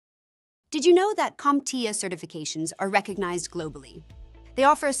Did you know that CompTIA certifications are recognized globally? They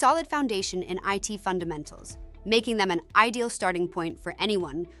offer a solid foundation in IT fundamentals, making them an ideal starting point for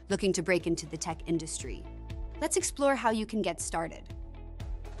anyone looking to break into the tech industry. Let's explore how you can get started.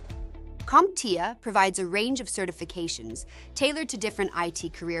 CompTIA provides a range of certifications tailored to different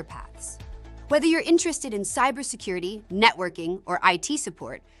IT career paths. Whether you're interested in cybersecurity, networking, or IT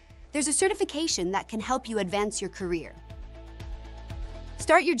support, there's a certification that can help you advance your career.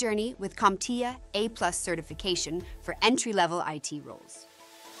 Start your journey with CompTIA A+ certification for entry-level IT roles.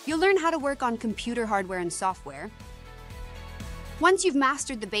 You'll learn how to work on computer hardware and software. Once you've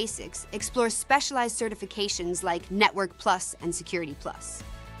mastered the basics, explore specialized certifications like Network Plus and Security Plus.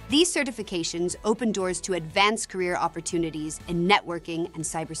 These certifications open doors to advanced career opportunities in networking and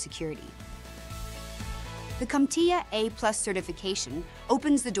cybersecurity. The CompTIA A+ certification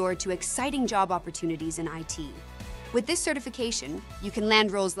opens the door to exciting job opportunities in IT. With this certification, you can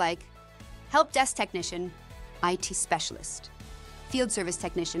land roles like Help Desk Technician, IT Specialist, Field Service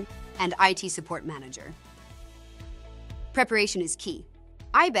Technician, and IT Support Manager. Preparation is key.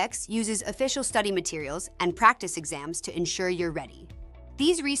 IBEX uses official study materials and practice exams to ensure you're ready.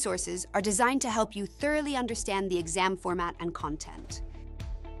 These resources are designed to help you thoroughly understand the exam format and content.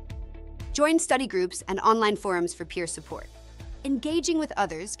 Join study groups and online forums for peer support. Engaging with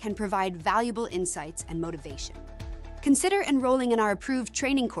others can provide valuable insights and motivation. Consider enrolling in our approved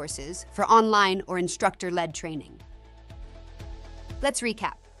training courses for online or instructor-led training. Let's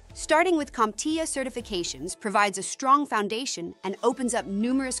recap. Starting with CompTIA certifications provides a strong foundation and opens up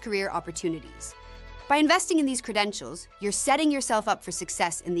numerous career opportunities. By investing in these credentials, you're setting yourself up for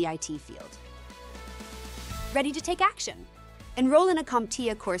success in the IT field. Ready to take action? Enroll in a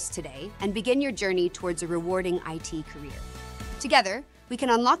CompTIA course today and begin your journey towards a rewarding IT career. Together, we can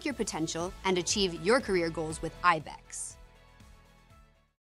unlock your potential and achieve your career goals with IBEX.